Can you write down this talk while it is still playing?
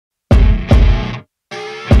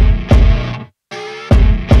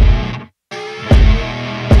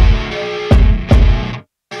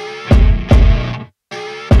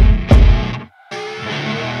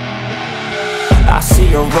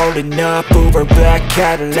rolling up, Uber black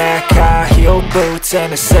Cadillac, high heel boots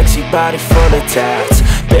and a sexy body full of tats.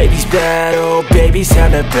 Baby's bad, oh baby's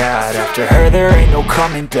hella bad. After her there ain't no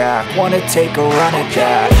coming back. Wanna take a run at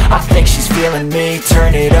that. I think she's feeling me,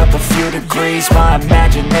 turn it up a few degrees. My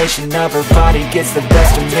imagination of her body gets the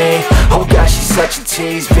best of me. Oh gosh, she's such a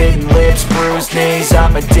tease, bitten lips, bruised knees.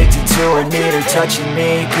 I'm addicted to her, need her touching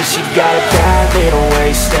me, cause she got a bad little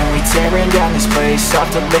waist. And we tearing down this place, off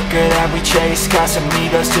the liquor that we chase.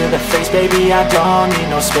 Casamigos to the face, baby I don't need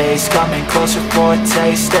no space. Coming closer for a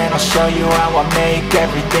taste, and I'll show you how I make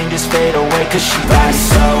everything just fade away. Cause she body's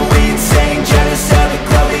so insane, jealous of the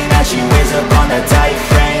clothing that she wears up on a tight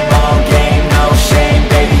frame. All game, no shame,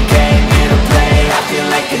 baby came here to play. I feel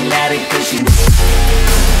like an addict cause she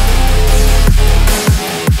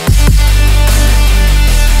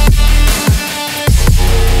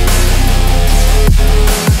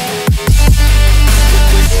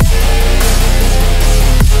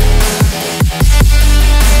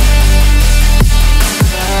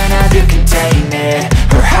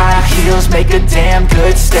make a damn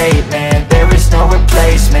good statement. There is no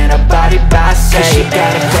replacement, a body by Satan. Cause she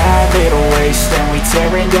got a bad little waist, and we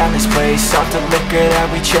tearing down this place, off the liquor that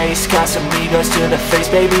we chase. Casamigos to the face,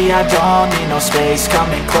 baby I don't need no space.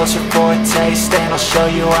 Coming closer for a taste, and I'll show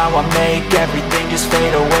you how I make everything just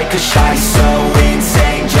fade away. Cause she's so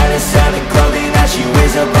insane, jealous of the clothing that she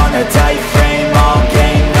wears up on a tight frame. All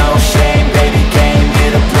game,